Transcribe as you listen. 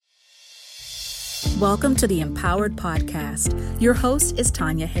Welcome to the Empowered Podcast. Your host is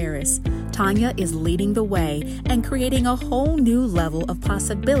Tanya Harris. Tanya is leading the way and creating a whole new level of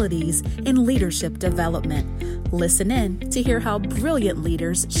possibilities in leadership development. Listen in to hear how brilliant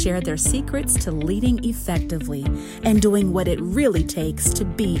leaders share their secrets to leading effectively and doing what it really takes to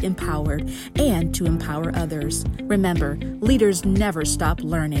be empowered and to empower others. Remember, leaders never stop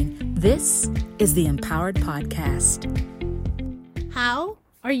learning. This is the Empowered Podcast. How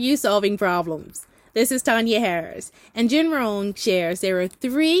are you solving problems? This is Tanya Harris, and Jen Rohn shares there are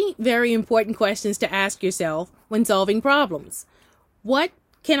 3 very important questions to ask yourself when solving problems. What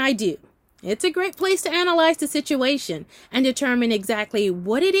can I do? It's a great place to analyze the situation and determine exactly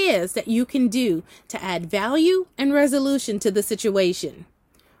what it is that you can do to add value and resolution to the situation.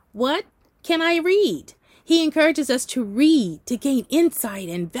 What can I read? He encourages us to read to gain insight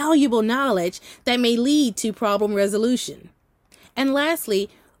and valuable knowledge that may lead to problem resolution. And lastly,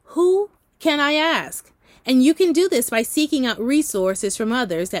 who can I ask? And you can do this by seeking out resources from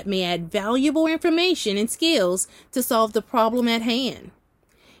others that may add valuable information and skills to solve the problem at hand.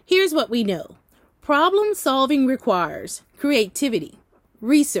 Here's what we know. Problem solving requires creativity,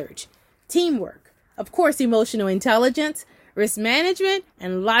 research, teamwork, of course, emotional intelligence, risk management,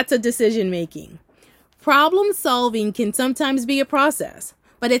 and lots of decision making. Problem solving can sometimes be a process,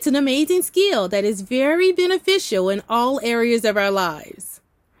 but it's an amazing skill that is very beneficial in all areas of our lives.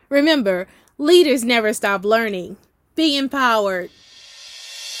 Remember, leaders never stop learning. Be empowered.